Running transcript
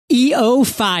EO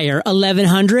Fire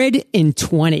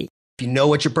 1120. If you know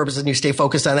what your purpose is and you stay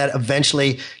focused on that,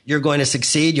 eventually you're going to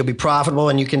succeed. You'll be profitable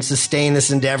and you can sustain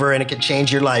this endeavor and it can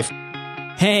change your life.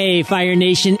 Hey, Fire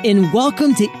Nation, and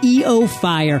welcome to EO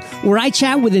Fire, where I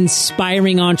chat with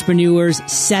inspiring entrepreneurs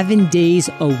 7 days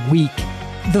a week.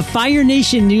 The Fire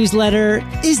Nation newsletter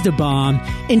is the bomb,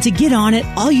 and to get on it,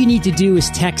 all you need to do is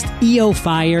text EO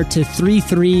Fire to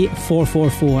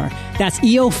 33444. That's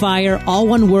EO Fire, all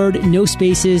one word, no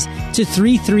spaces, to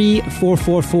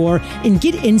 33444, and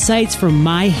get insights from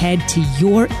my head to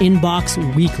your inbox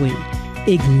weekly.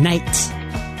 Ignite.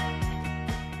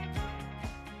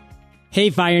 Hey,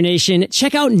 Fire Nation,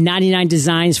 check out 99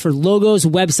 Designs for logos,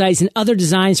 websites, and other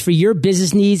designs for your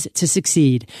business needs to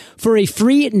succeed. For a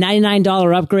free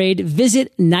 $99 upgrade,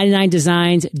 visit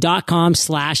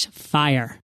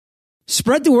 99designs.com/fire.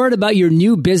 Spread the word about your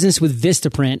new business with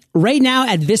Vistaprint. Right now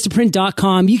at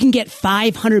Vistaprint.com, you can get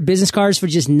 500 business cards for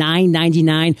just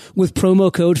 $9.99 with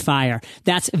promo code FIRE.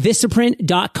 That's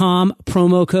Vistaprint.com,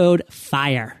 promo code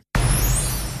FIRE.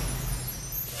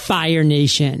 Fire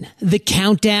Nation, the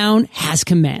countdown has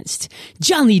commenced.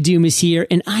 John Lee Doom is here,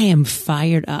 and I am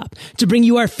fired up to bring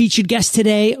you our featured guest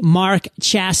today, Mark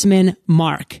Chassman.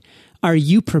 Mark, are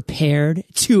you prepared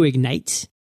to ignite?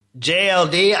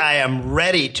 JLD, I am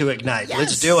ready to ignite. Yes.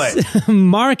 Let's do it.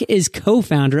 Mark is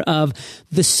co-founder of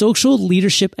the Social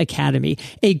Leadership Academy,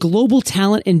 a global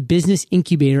talent and business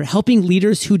incubator helping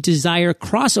leaders who desire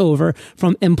crossover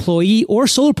from employee or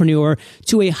solopreneur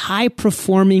to a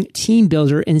high-performing team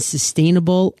builder and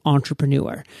sustainable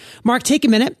entrepreneur. Mark, take a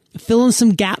minute, fill in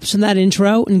some gaps in that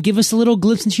intro, and give us a little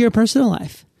glimpse into your personal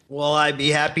life. Well, I'd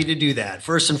be happy to do that.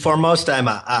 First and foremost, I'm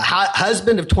a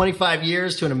husband of 25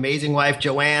 years to an amazing wife,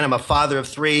 Joanne. I'm a father of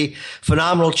 3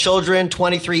 phenomenal children,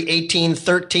 23, 18,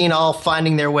 13, all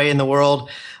finding their way in the world.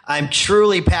 I'm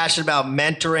truly passionate about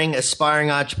mentoring aspiring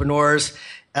entrepreneurs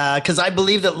because I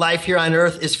believe that life here on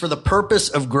earth is for the purpose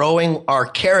of growing our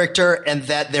character, and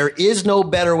that there is no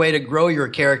better way to grow your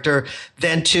character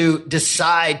than to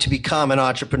decide to become an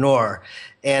entrepreneur.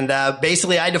 And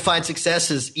basically, I define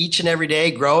success as each and every day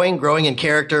growing in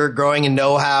character, growing in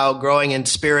know-how, growing in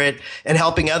spirit, and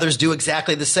helping others do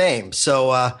exactly the same.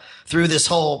 So through this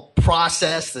whole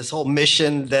process, this whole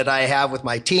mission that I have with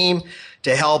my team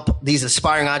to help these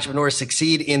aspiring entrepreneurs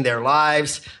succeed in their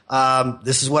lives,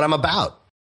 this is what I'm about.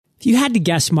 If you had to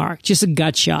guess, Mark, just a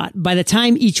gut shot, by the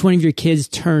time each one of your kids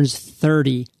turns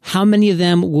 30, how many of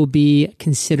them will be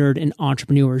considered an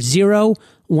entrepreneur? 0,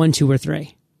 1, 2, or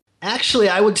 3? Actually,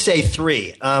 I would say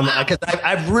 3, because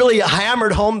I've really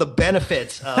hammered home the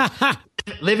benefits of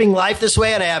living life this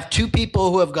way. And I have 2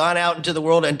 people who have gone out into the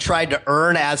world and tried to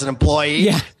earn as an employee.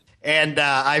 Yeah. And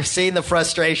I've seen the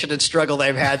frustration and struggle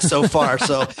they've had so far.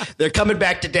 So they're coming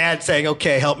back to dad saying,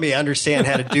 okay, help me understand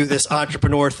how to do this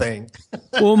entrepreneur thing.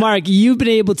 Well, Mark, you've been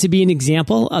able to be an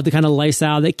example of the kind of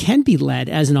lifestyle that can be led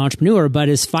as an entrepreneur. But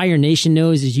as Fire Nation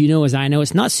knows, as you know, as I know,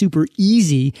 it's not super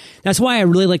easy. That's why I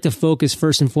really like to focus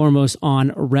first and foremost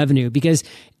on revenue, because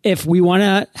if we want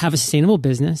to have a sustainable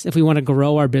business, if we want to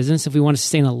grow our business, if we want to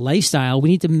sustain a lifestyle, we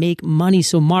need to make money.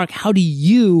 So Mark, how do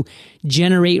you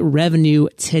generate revenue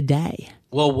today?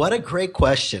 Well, what a great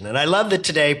question. And I love the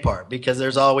today part, because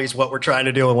there's always what we're trying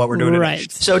to do and what we're doing right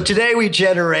today. So today we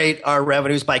generate our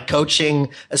revenues by coaching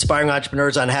aspiring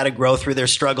entrepreneurs on how to grow through their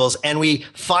struggles. And we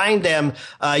find them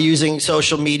using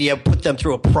social media, put them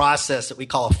through a process that we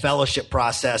call a fellowship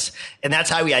process. And that's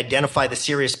how we identify the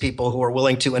serious people who are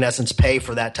willing to, in essence, pay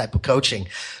for that type of coaching.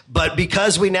 But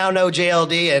because we now know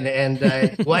JLD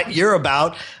and what you're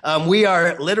about, we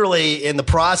are literally in the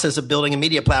process of building a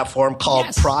media platform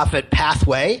called Profit Pathway.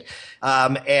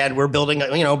 And we're building out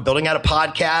a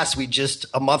podcast. We just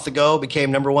a month ago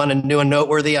became #1 and new and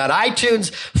noteworthy on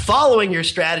iTunes, following your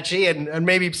strategy. And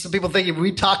maybe some people think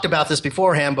we talked about this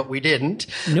beforehand, but we didn't.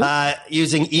 Nope.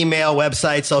 Using email,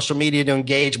 websites, social media to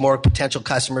engage more potential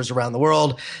customers around the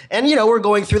world. And, we're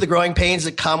going through the growing pains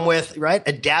that come with,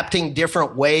 adapting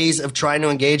different ways of trying to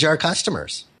engage our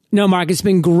customers. No, Mark, it's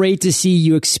been great to see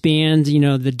you expand,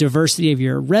 the diversity of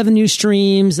your revenue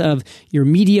streams, of your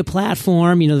media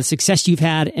platform, the success you've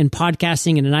had in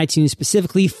podcasting and in iTunes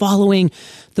specifically, following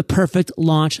the perfect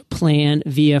launch plan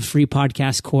via free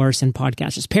podcast course and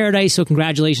Podcasters Paradise. So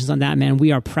congratulations on that, man.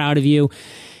 We are proud of you.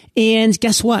 And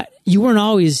guess what? You weren't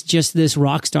always just this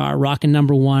rock star, rocking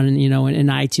 #1, in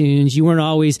iTunes. You weren't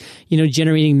always,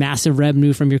 generating massive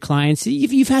revenue from your clients.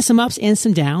 You've had some ups and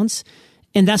some downs.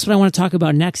 And that's what I want to talk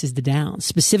about next, is the downs,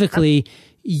 specifically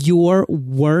your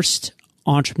worst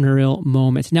entrepreneurial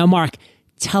moment. Now, Mark,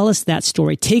 tell us that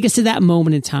story. Take us to that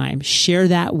moment in time. Share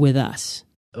that with us.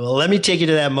 Well, let me take you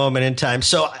to that moment in time.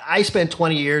 So I spent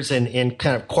 20 years in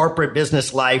kind of corporate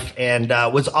business life and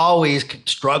was always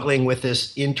struggling with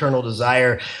this internal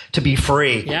desire to be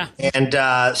free. Yeah.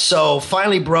 And so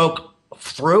finally broke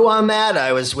through on that.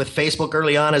 I was with Facebook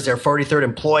early on as their 43rd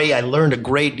employee. I learned a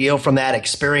great deal from that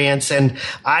experience. And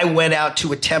I went out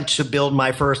to attempt to build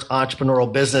my first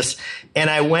entrepreneurial business. And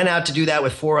I went out to do that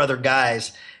with 4 other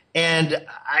guys. And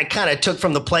I kind of took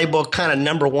from the playbook kind of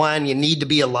number one, you need to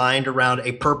be aligned around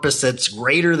a purpose that's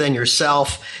greater than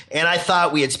yourself. And I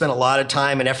thought we had spent a lot of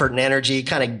time and effort and energy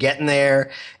kind of getting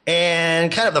there.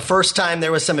 And kind of the first time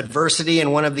there was some adversity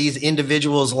in one of these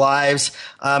individuals' lives,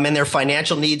 and their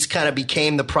financial needs kind of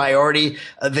became the priority,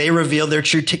 they revealed their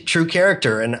true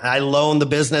character. And I loaned the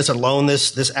business or loaned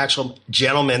this actual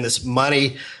gentleman this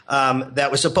money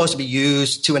that was supposed to be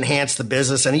used to enhance the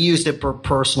business, and he used it for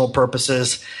personal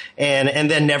purposes, and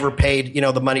then never paid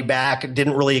the money back.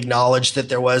 Didn't really acknowledge that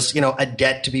there was a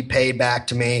debt to be paid back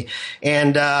to me.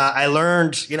 And I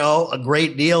learned a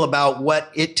great deal about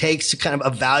what it takes to kind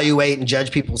of evaluate and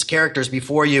judge people's characters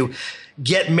before you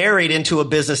get married into a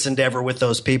business endeavor with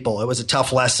those people. It was a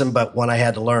tough lesson, but one I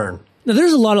had to learn. Now,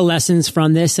 there's a lot of lessons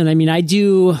from this. And I mean, I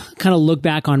do kind of look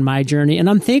back on my journey, and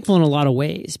I'm thankful in a lot of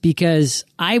ways because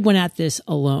I went at this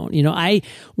alone. I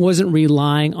wasn't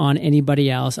relying on anybody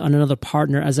else, on another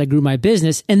partner as I grew my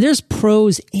business. And there's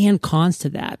pros and cons to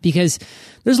that because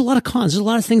there's a lot of cons. There's a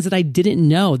lot of things that I didn't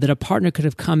know that a partner could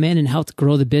have come in and helped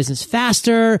grow the business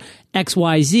faster, X,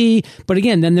 Y, Z. But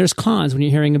again, then there's cons when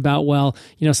you're hearing about,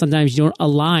 sometimes you don't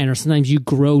align or sometimes you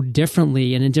grow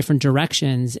differently and in different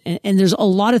directions. And there's a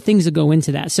lot of things that go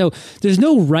into that. So there's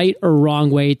no right or wrong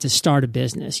way to start a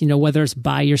business, whether it's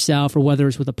by yourself or whether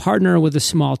it's with a partner or with a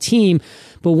small team.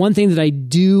 But one thing that I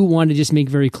do want to just make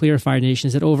very clear, Fire Nation,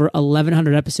 is that over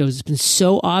 1,100 episodes, it's been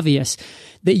so obvious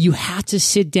that you have to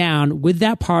sit down with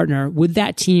that partner, with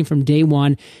that team from day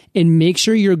one and make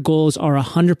sure your goals are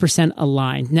 100%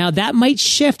 aligned. Now, that might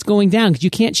shift going down because you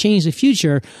can't change the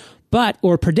future,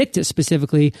 or predict it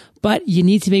specifically, but you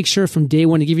need to make sure from day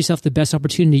one to give yourself the best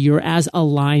opportunity you're as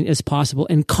aligned as possible,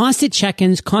 and constant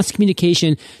check-ins, constant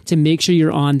communication to make sure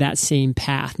you're on that same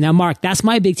path. Now, Mark, that's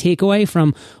my big takeaway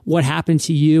from what happened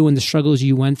to you and the struggles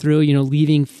you went through,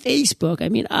 leaving Facebook. I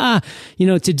mean,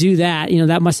 to do that,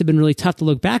 that must have been really tough to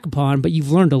look back upon, but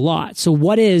you've learned a lot. So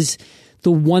what is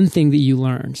the one thing that you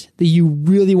learned that you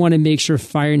really want to make sure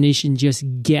Fire Nation just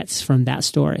gets from that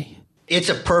story? It's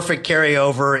a perfect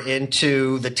carryover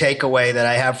into the takeaway that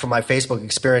I have from my Facebook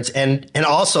experience, and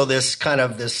also this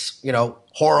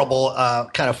horrible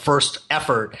kind of first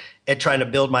effort at trying to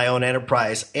build my own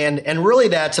enterprise. And really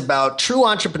that's about true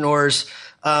entrepreneurs.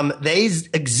 They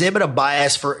exhibit a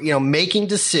bias for making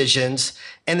decisions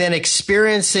and then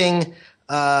experiencing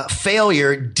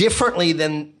failure differently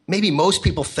than maybe most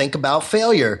people think about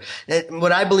failure.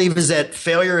 What I believe is that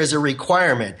failure is a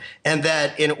requirement, and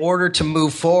that in order to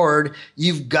move forward,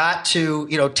 you've got to,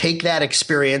 take that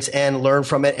experience and learn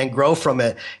from it and grow from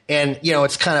it. And,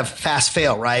 it's kind of fast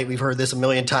fail, right? We've heard this a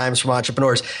million times from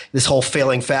entrepreneurs, this whole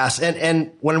failing fast.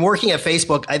 And when working at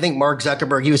Facebook, I think Mark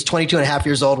Zuckerberg, he was 22 and a half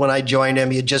years old when I joined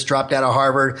him. He had just dropped out of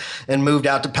Harvard and moved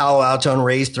out to Palo Alto and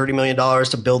raised $30 million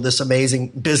to build this amazing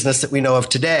business that we know of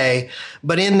today.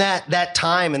 But in that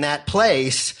time, in that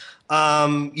place,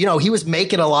 he was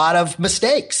making a lot of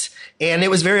mistakes. And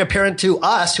it was very apparent to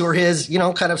us who are his,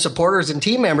 kind of supporters and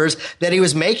team members that he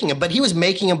was making them, but he was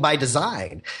making them by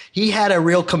design. He had a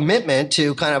real commitment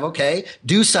to kind of,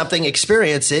 do something,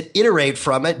 experience it, iterate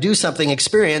from it, do something,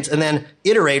 experience, and then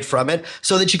iterate from it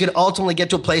so that you could ultimately get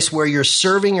to a place where you're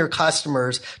serving your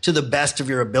customers to the best of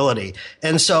your ability.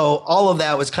 And so all of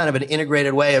that was kind of an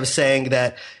integrated way of saying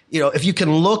that, if you can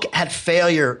look at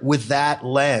failure with that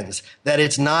lens, that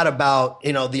it's not about,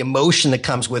 the emotion that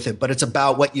comes with it, but it's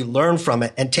about what you learn from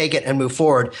it and take it and move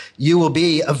forward, you will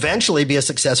eventually be a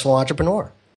successful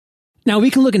entrepreneur. Now, we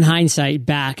can look in hindsight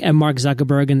back at Mark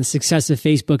Zuckerberg and the success of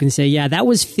Facebook and say, yeah, that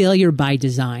was failure by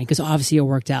design because obviously it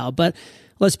worked out. But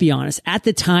let's be honest, at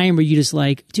the time, were you just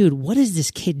like, dude, what is this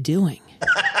kid doing?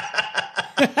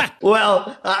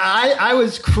 Well, I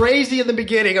was crazy in the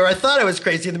beginning, or I thought I was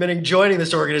crazy in the beginning, joining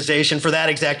this organization for that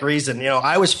exact reason.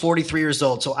 I was 43 years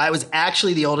old, so I was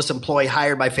actually the oldest employee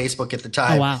hired by Facebook at the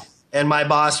time. Oh, wow. And my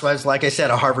boss was, like I said,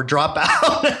 a Harvard dropout.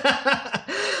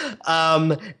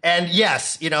 And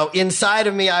yes, inside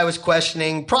of me, I was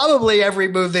questioning probably every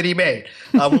move that he made.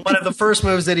 One of the first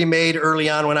moves that he made early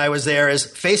on when I was there is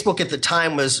Facebook at the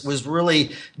time was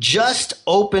really just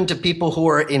open to people who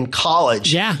were in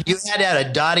college. Yeah. You had to have a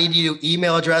 .edu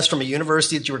email address from a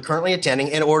university that you were currently attending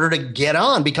in order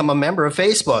to become a member of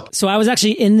Facebook. So I was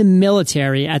actually in the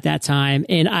military at that time,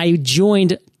 and I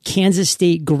joined Kansas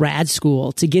State grad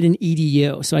school to get an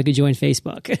EDU so I could join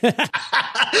Facebook.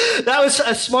 That was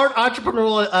a smart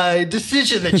entrepreneurial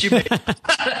decision that you made.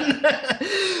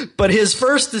 But his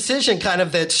first decision kind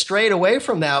of that strayed away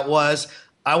from that was,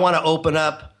 I want to open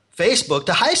up Facebook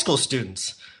to high school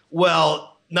students.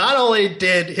 Well, not only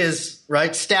did his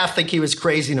staff think he was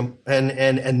crazy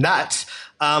and nuts,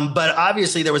 but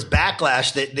obviously there was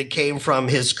backlash that came from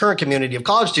his current community of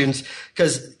college students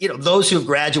because, those who have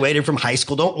graduated from high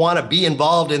school don't want to be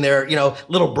involved in their,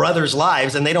 little brothers'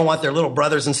 lives, and they don't want their little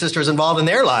brothers and sisters involved in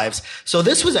their lives. So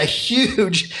this was a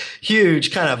huge,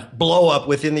 huge kind of blow up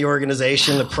within the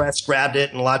organization. The press grabbed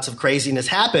it and lots of craziness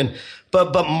happened.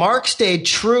 But Mark stayed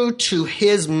true to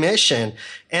his mission.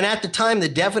 And at the time, the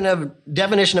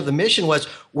definition of the mission was,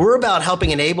 we're about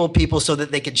helping enable people so that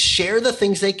they could share the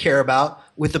things they care about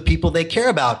with the people they care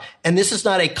about. And this is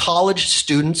not a college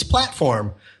student's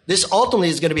platform. This ultimately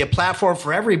is going to be a platform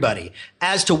for everybody.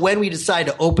 As to when we decide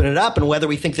to open it up and whether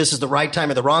we think this is the right time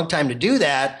or the wrong time to do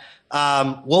that,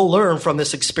 we'll learn from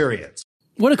this experience.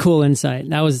 What a cool insight.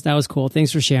 That was cool.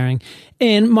 Thanks for sharing.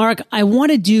 And Mark, I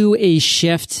want to do a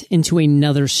shift into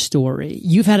another story.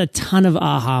 You've had a ton of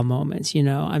aha moments,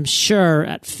 I'm sure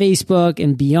at Facebook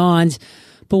and beyond.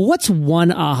 But what's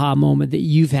one aha moment that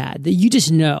you've had that you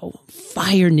just know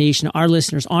Fire Nation, our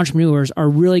listeners, entrepreneurs are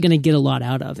really going to get a lot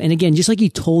out of? And again, just like you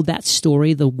told that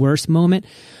story, the worst moment,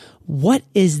 what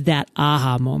is that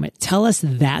aha moment? Tell us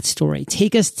that story.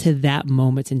 Take us to that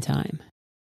moment in time.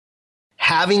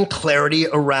 Having clarity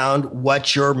around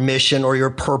what your mission or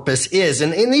your purpose is.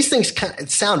 And these things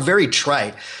sound very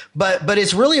trite, but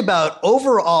it's really about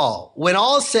overall, when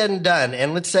all is said and done,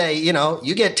 and let's say,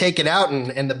 you get taken out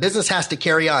and the business has to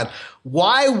carry on.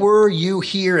 Why were you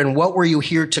here and what were you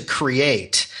here to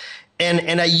create?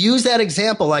 And I use that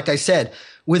example, like I said,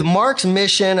 with Mark's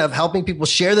mission of helping people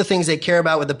share the things they care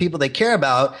about with the people they care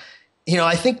about.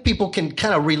 I think people can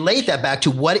kind of relate that back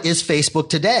to what is Facebook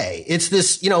today. It's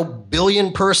this,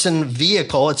 billion person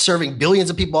vehicle. It's serving billions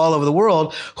of people all over the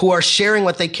world who are sharing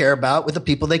what they care about with the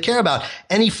people they care about.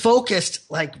 And he focused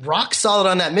like rock solid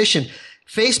on that mission.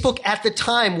 Facebook at the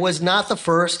time was not the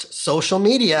first social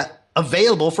media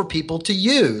available for people to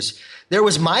use. There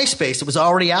was MySpace. It was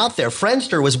already out there.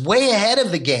 Friendster was way ahead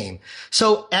of the game.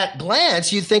 So at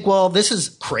glance, you'd think, well, this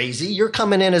is crazy. You're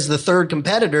coming in as the third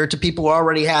competitor to people who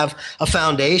already have a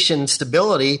foundation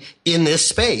stability in this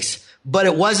space. But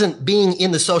it wasn't being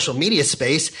in the social media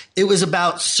space. It was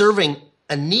about serving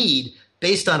a need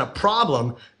based on a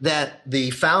problem that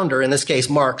the founder, in this case,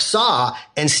 Mark, saw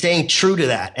and staying true to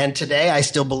that. And today, I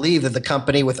still believe that the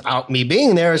company, without me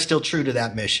being there, is still true to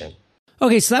that mission.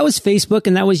 Okay, so that was Facebook,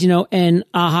 and that was, an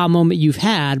aha moment you've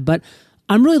had, but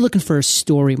I'm really looking for a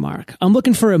story, Mark. I'm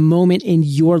looking for a moment in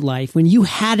your life when you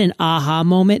had an aha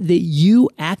moment that you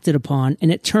acted upon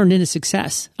and it turned into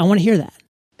success. I want to hear that.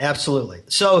 Absolutely.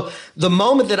 So the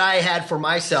moment that I had for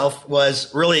myself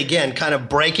was really, again, kind of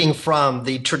breaking from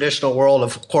the traditional world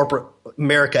of corporate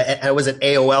America. I was at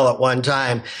AOL at one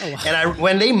time. Oh, wow. And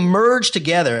when they merged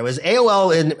together, it was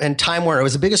AOL and Time Warner. It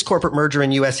was the biggest corporate merger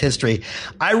in U.S. history.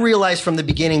 I realized from the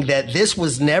beginning that this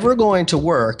was never going to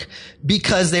work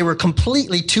because they were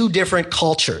completely two different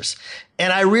cultures.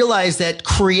 And I realized that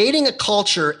creating a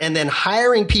culture and then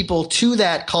hiring people to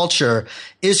that culture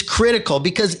is critical,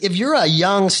 because if you're a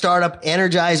young startup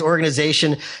energized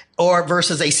organization or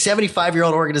versus a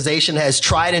 75-year-old organization has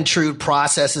tried and true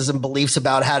processes and beliefs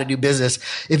about how to do business,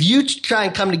 if you try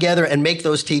and come together and make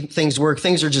those things work,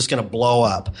 things are just going to blow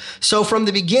up. So from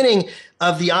the beginning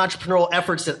of the entrepreneurial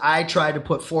efforts that I try to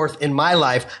put forth in my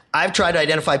life, I've tried to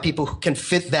identify people who can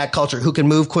fit that culture, who can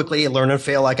move quickly and learn and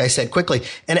fail, like I said, quickly.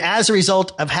 And as a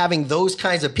result of having those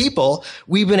kinds of people,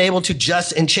 we've been able to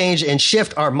adjust and change and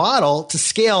shift our model to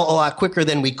scale a lot quicker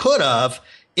than we could have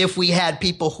if we had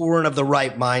people who weren't of the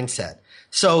right mindset.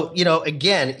 So,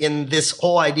 again, in this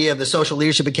whole idea of the Social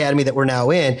Leadership Academy that we're now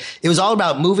in, it was all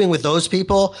about moving with those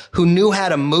people who knew how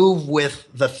to move with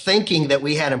the thinking that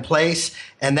we had in place.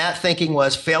 And that thinking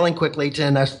was failing quickly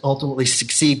to ultimately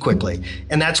succeed quickly.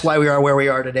 And that's why we are where we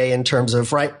are today in terms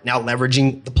of right now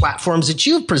leveraging the platforms that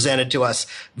you've presented to us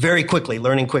very quickly,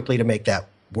 learning quickly to make that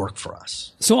work for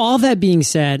us. So all that being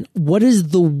said, what is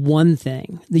the one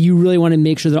thing that you really want to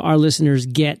make sure that our listeners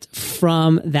get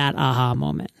from that aha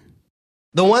moment?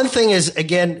 The one thing is,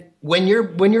 again, when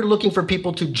you're looking for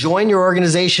people to join your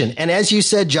organization, and as you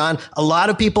said, John, a lot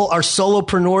of people are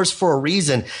solopreneurs for a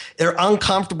reason. They're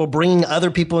uncomfortable bringing other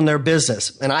people in their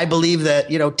business. And I believe that,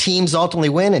 teams ultimately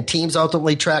win, and teams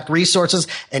ultimately attract resources,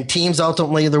 and teams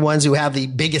ultimately are the ones who have the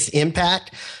biggest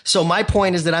impact. So my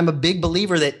point is that I'm a big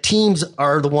believer that teams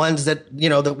are the ones that,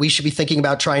 that we should be thinking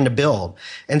about trying to build.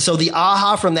 And so the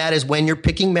aha from that is when you're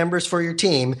picking members for your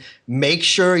team, make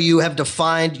sure you have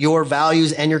defined your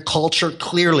values and your culture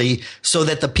clearly so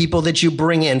that the people that you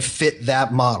bring in fit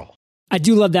that model. I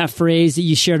do love that phrase that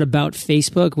you shared about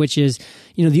Facebook, which is,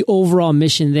 the overall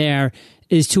mission there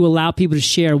is to allow people to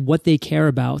share what they care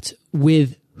about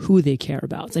with who they care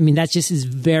about. I mean, that just is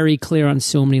very clear on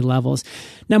so many levels.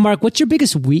 Now, Mark, what's your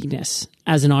biggest weakness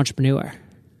as an entrepreneur?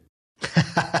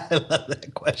 I love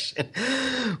that question.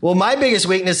 Well, my biggest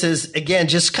weakness is, again,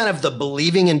 just kind of the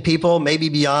believing in people, maybe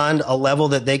beyond a level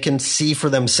that they can see for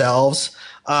themselves.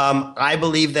 I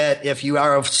believe that if you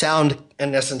are of sound,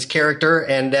 in essence, character,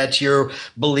 and that you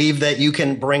believe that you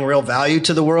can bring real value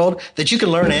to the world, that you can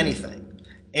learn anything.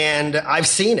 And I've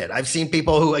seen it. I've seen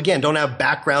people who, again, don't have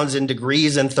backgrounds and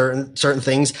degrees in certain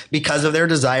things because of their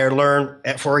desire to learn,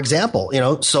 for example,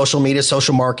 social media,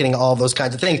 social marketing, all those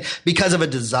kinds of things because of a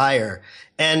desire.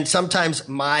 And sometimes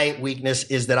my weakness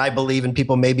is that I believe in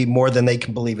people maybe more than they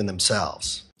can believe in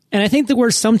themselves. And I think the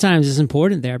word sometimes is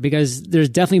important there because there's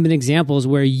definitely been examples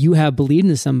where you have believed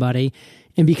in somebody,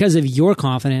 and because of your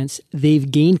confidence,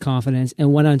 they've gained confidence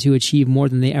and went on to achieve more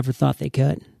than they ever thought they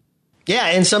could. Yeah,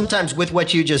 and sometimes with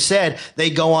what you just said, they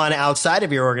go on outside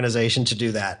of your organization to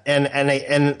do that. And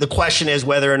the question is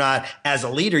whether or not, as a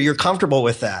leader, you're comfortable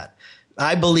with that.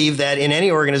 I believe that in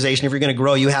any organization, if you're going to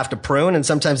grow, you have to prune. And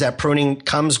sometimes that pruning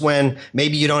comes when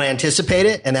maybe you don't anticipate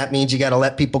it. And that means you got to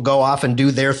let people go off and do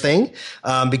their thing,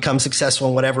 become successful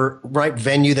in whatever right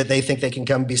venue that they think they can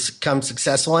become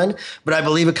successful in. But I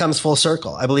believe it comes full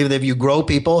circle. I believe that if you grow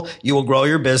people, you will grow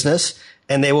your business.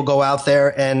 And they will go out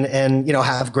there and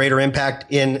have greater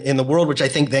impact in the world, which I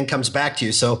think then comes back to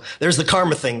you. So there's the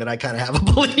karma thing that I kind of have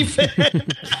a belief in.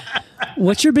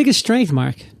 What's your biggest strength,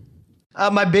 Mark?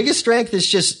 My biggest strength is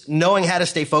just knowing how to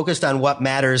stay focused on what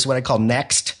matters, what I call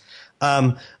next.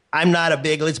 I'm not a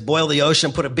big, let's boil the ocean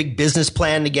and put a big business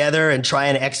plan together and try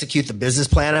and execute the business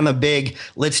plan. I'm a big,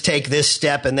 let's take this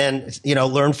step and then,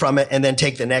 learn from it and then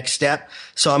take the next step.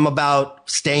 So I'm about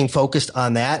staying focused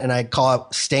on that. And I call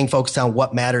it staying focused on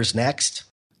what matters next.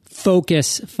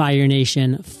 Focus, Fire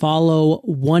Nation. Follow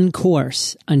one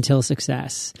course until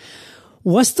success.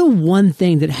 What's the one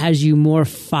thing that has you more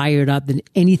fired up than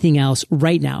anything else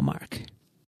right now, Mark?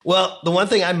 Well, the one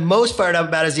thing I'm most fired up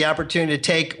about is the opportunity to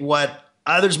take what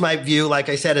others might view, like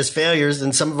I said, as failures.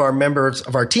 And some of our members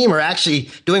of our team are actually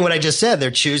doing what I just said. They're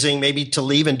choosing maybe to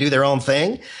leave and do their own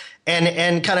thing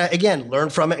and kind of, again, learn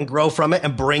from it and grow from it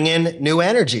and bring in new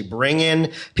energy, bring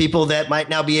in people that might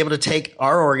now be able to take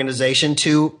our organization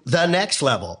to the next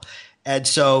level. And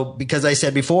so, because I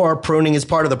said before, pruning is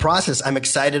part of the process, I'm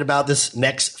excited about this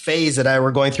next phase that we're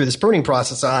going through this pruning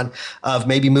process on, of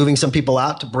maybe moving some people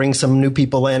out to bring some new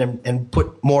people in and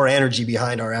put more energy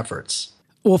behind our efforts.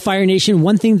 Well, Fire Nation,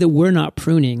 one thing that we're not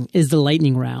pruning is the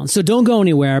lightning round. So don't go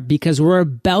anywhere because we're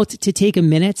about to take a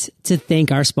minute to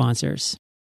thank our sponsors.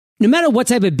 No matter what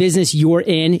type of business you're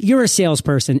in, you're a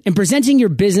salesperson, and presenting your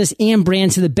business and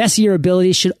brand to the best of your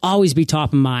ability should always be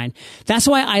top of mind. That's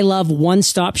why I love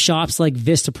one-stop shops like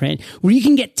Vistaprint, where you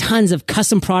can get tons of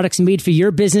custom products made for your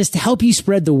business to help you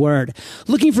spread the word.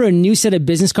 Looking for a new set of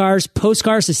business cards,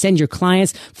 postcards to send your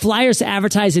clients, flyers to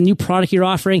advertise a new product you're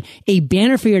offering, a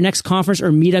banner for your next conference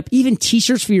or meetup, even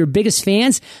t-shirts for your biggest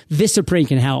fans? Vistaprint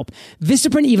can help.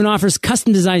 Vistaprint even offers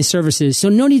custom design services, so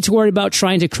no need to worry about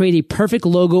trying to create a perfect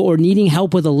logo or needing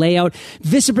help with a layout.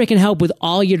 Vistaprint can help with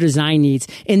all your design needs,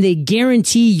 and they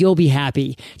guarantee you'll be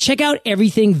happy. Check out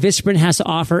everything Vistaprint has to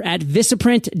offer at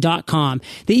Vistaprint.com.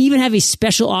 They even have a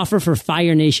special offer for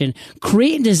Fire Nation.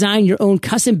 Create and design your own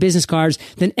custom business cards,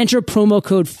 then enter promo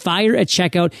code FIRE at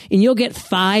checkout, and you'll get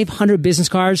 500 business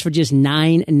cards for just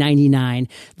 $9.99.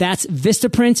 That's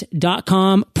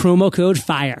Vistaprint.com, promo code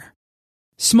FIRE.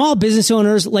 Small business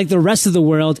owners, like the rest of the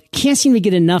world, can't seem to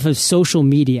get enough of social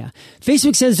media.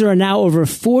 Facebook says there are now over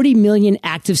 40 million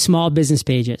active small business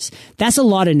pages. That's a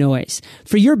lot of noise.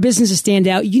 For your business to stand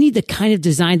out, you need the kind of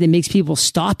design that makes people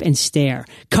stop and stare.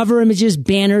 Cover images,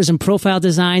 banners, and profile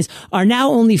designs are now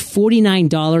only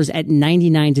 $49 at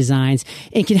 99 Designs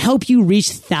and can help you reach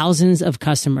thousands of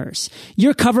customers.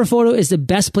 Your cover photo is the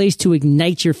best place to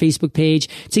ignite your Facebook page,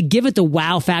 to give it the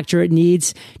wow factor it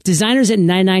needs. Designers at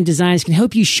 99 Designs can help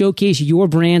help you showcase your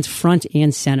brand's front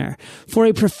and center. For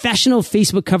a professional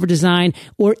Facebook cover design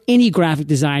or any graphic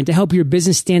design to help your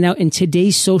business stand out in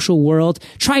today's social world,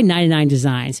 try 99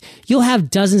 Designs. You'll have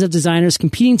dozens of designers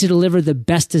competing to deliver the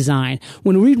best design.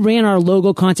 When we ran our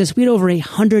logo contest, we had over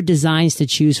 100 designs to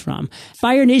choose from.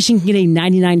 Fire Nation can get a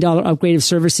 $99 upgrade of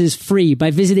services free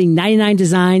by visiting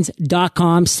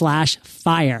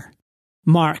 99designs.com/fire.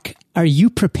 Mark, are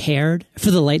you prepared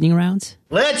for the lightning rounds?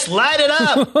 Let's light it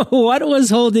up. What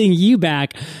was holding you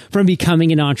back from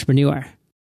becoming an entrepreneur?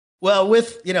 Well,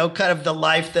 with, kind of the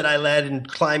life that I led and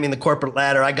climbing the corporate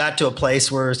ladder, I got to a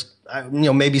place where,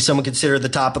 maybe someone considered the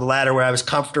top of the ladder, where I was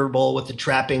comfortable with the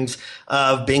trappings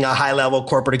of being a high level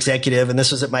corporate executive. And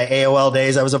this was at my AOL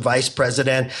days. I was a vice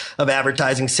president of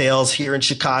advertising sales here in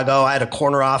Chicago. I had a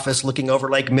corner office looking over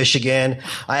Lake Michigan.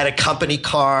 I had a company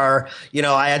car.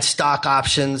 I had stock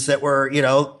options that were,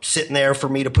 sitting there for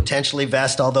me to potentially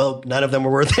vest, although none of them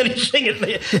were worth anything at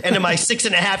the end of my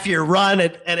 6.5-year run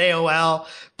at AOL.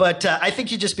 But I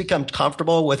think you just become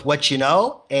comfortable with what you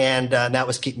know. And that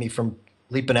was keeping me from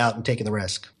leaping out and taking the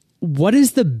risk. What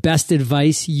is the best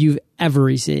advice you've ever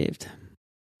received?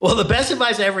 Well, the best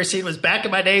advice I ever received was back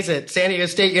in my days at San Diego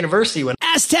State University when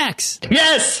Aztecs.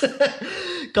 Yes.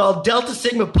 Called Delta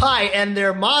Sigma Pi. And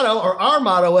their motto, or our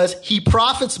motto, was he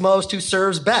profits most who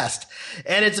serves best.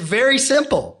 And it's very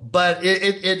simple, but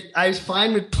I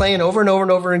find it playing over and over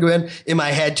and over again in my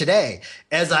head today.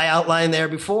 As I outlined there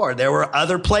before, there were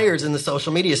other players in the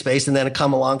social media space, and then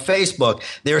come along Facebook.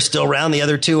 They're still around. The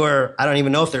other two are, I don't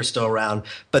even know if they're still around,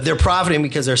 but they're profiting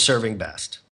because they're serving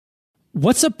best.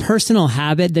 What's a personal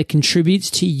habit that contributes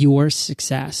to your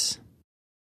success?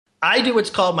 I do what's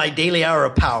called my daily hour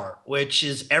of power, which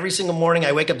is every single morning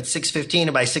I wake up at 6:15,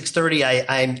 and by 6:30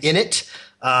 I'm in it.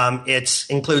 It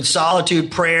includes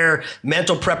solitude, prayer,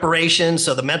 mental preparation.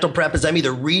 So the mental prep is I'm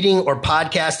either reading or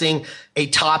podcasting a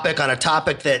topic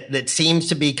that seems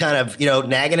to be kind of,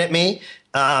 nagging at me.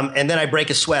 And then I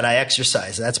break a sweat. I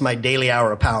exercise. That's my daily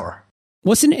hour of power.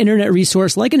 What's an internet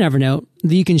resource like an Evernote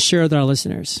that you can share with our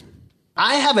listeners?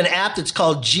 I have an app that's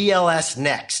called GLS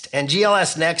Next, and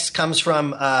GLS Next comes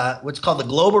from what's called the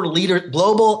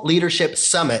Global Leadership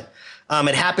Summit.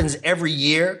 It happens every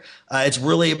year. It's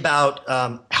really about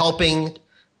helping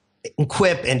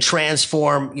equip and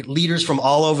transform leaders from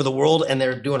all over the world, and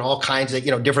they're doing all kinds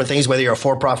of different things. Whether you're a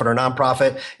for-profit or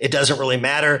nonprofit, it doesn't really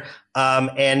matter.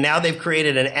 And now they've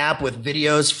created an app with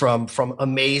videos from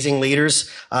amazing leaders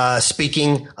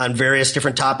speaking on various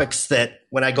different topics. That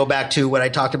when I go back to what I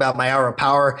talked about, my hour of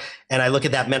power, and I look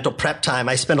at that mental prep time,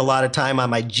 I spend a lot of time on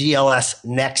my GLS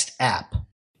Next app.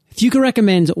 If you could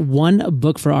recommend one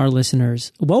book for our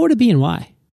listeners, what would it be and why?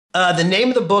 The name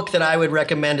of the book that I would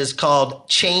recommend is called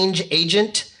Change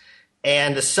Agent.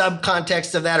 And the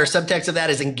subtext of that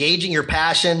is engaging your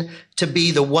passion to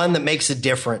be the one that makes a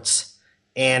difference.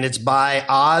 And it's by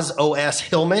Oz, O.S.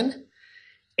 Hillman.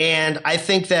 And I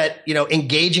think that,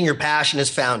 engaging your passion is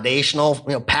foundational.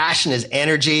 Passion is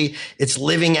energy. It's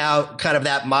living out kind of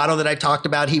that motto that I talked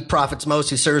about. He profits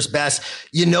most who serves best.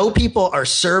 People are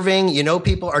serving.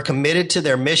 People are committed to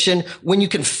their mission when you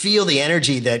can feel the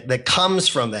energy that comes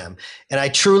from them. And I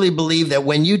truly believe that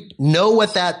when you know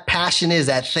what that passion is,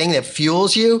 that thing that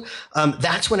fuels you,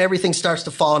 that's when everything starts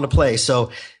to fall into place. So,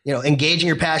 engaging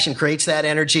your passion creates that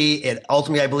energy. It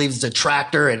ultimately, I believe, is a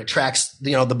attractor. It attracts,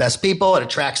 the best people. It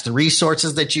attracts the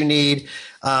resources that you need.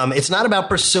 It's not about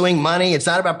pursuing money. It's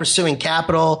not about pursuing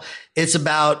capital. It's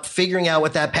about figuring out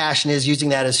what that passion is, using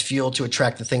that as fuel to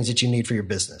attract the things that you need for your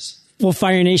business. Well,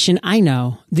 Fire Nation, I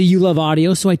know that you love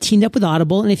audio, so I teamed up with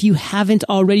Audible. And if you haven't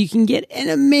already, you can get an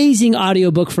amazing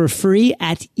audiobook for free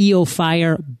at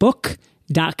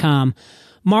eofirebook.com.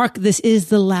 Mark, this is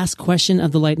the last question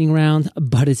of the lightning round,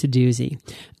 but it's a doozy.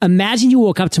 Imagine you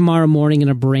woke up tomorrow morning in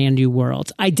a brand new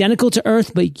world, identical to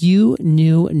Earth, but you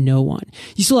knew no one.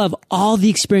 You still have all the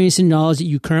experience and knowledge that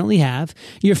you currently have.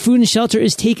 Your food and shelter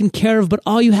is taken care of, but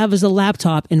all you have is a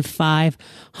laptop and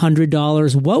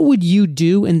 $500. What would you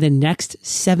do in the next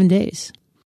 7 days?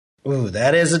 Ooh,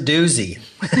 that is a doozy.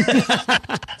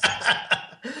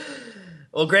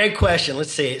 Well, great question.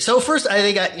 Let's see. So first, I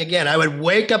think, I would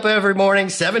wake up every morning,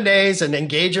 7 days, and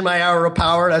engage in my hour of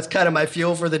power. That's kind of my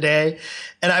fuel for the day.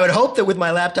 And I would hope that with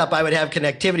my laptop, I would have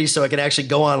connectivity so I could actually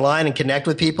go online and connect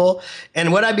with people.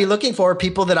 And what I'd be looking for are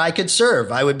people that I could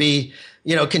serve. I would be,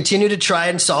 continue to try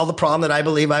and solve the problem that I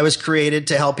believe I was created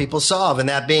to help people solve. And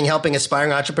that being helping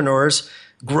aspiring entrepreneurs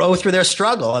grow through their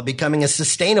struggle of becoming a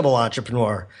sustainable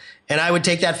entrepreneur. And I would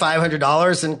take that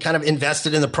 $500 and kind of invest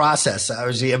it in the process. I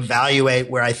would evaluate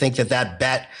where I think that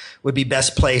bet would be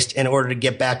best placed in order to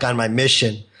get back on my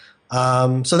mission.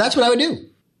 So that's what I would do.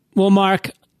 Well,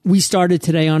 Mark, We started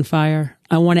today on fire.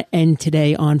 I want to end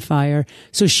today on fire.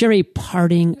 So share a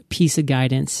parting piece of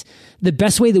guidance, the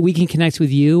best way that we can connect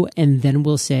with you, and then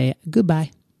we'll say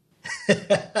goodbye.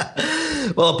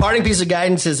 Well, a parting piece of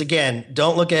guidance is, again,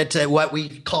 don't look at what we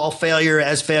call failure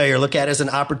as failure. Look at it as an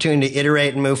opportunity to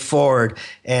iterate and move forward.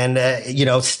 And,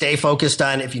 stay focused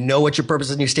on, if you know what your purpose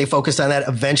is and you stay focused on that,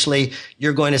 eventually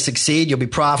you're going to succeed. You'll be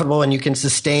profitable and you can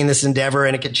sustain this endeavor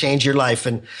and it can change your life.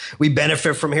 And we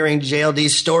benefit from hearing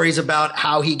JLD's stories about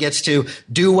how he gets to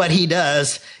do what he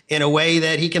does in a way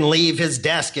that he can leave his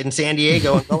desk in San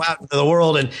Diego and go out into the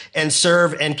world and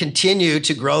serve and continue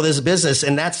to grow this business.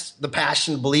 And that's the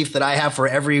passion and belief that I have for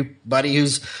everybody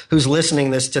who's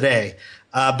listening this today.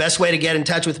 Best way to get in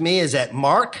touch with me is at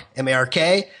Mark,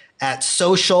 M-A-R-K, at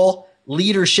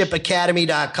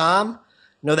socialleadershipacademy.com.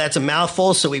 No, that's a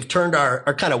mouthful. So we've turned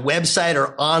our kind of website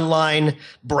or online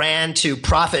brand to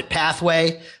Profit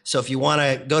Pathway. So if you want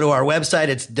to go to our website,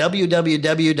 it's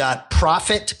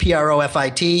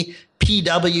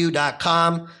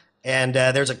www.profitpw.com. And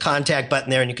there's a contact button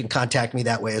there and you can contact me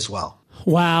that way as well.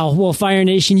 Wow. Well, Fire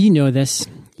Nation, you know this.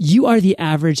 You are the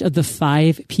average of the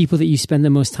 5 people that you spend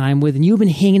the most time with, and you've been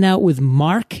hanging out with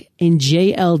Mark and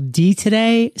JLD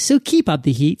today. So keep up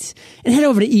the heat and head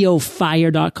over to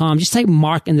eofire.com. Just type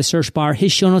Mark in the search bar.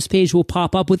 His show notes page will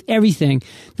pop up with everything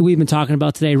that we've been talking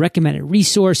about today. Recommended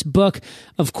resource, book,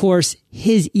 of course,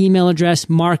 his email address,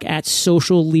 Mark at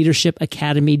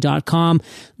socialleadershipacademy.com.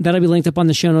 That'll be linked up on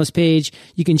the show notes page.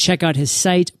 You can check out his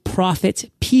site,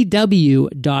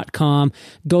 profitpw.com.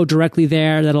 Go directly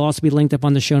there. That'll also be linked up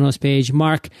on the show notes page.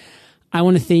 Mark, I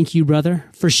want to thank you, brother,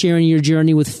 for sharing your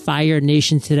journey with Fire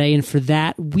Nation today. And for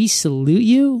that, we salute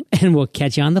you and we'll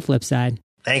catch you on the flip side.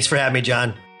 Thanks for having me,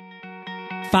 John.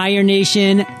 Fire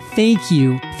Nation, thank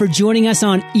you for joining us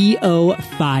on EO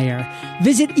Fire.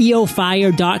 Visit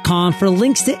eofire.com for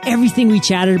links to everything we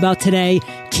chatted about today,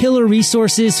 killer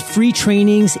resources, free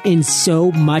trainings, and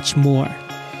so much more.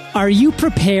 Are you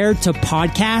prepared to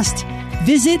podcast?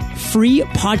 Visit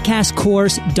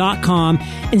freepodcastcourse.com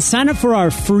and sign up for our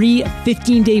free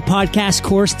 15-day podcast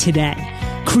course today.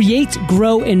 Create,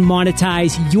 grow, and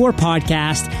monetize your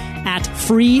podcast at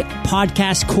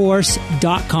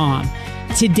freepodcastcourse.com.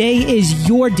 Today is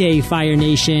your day, Fire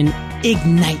Nation.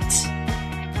 Ignite.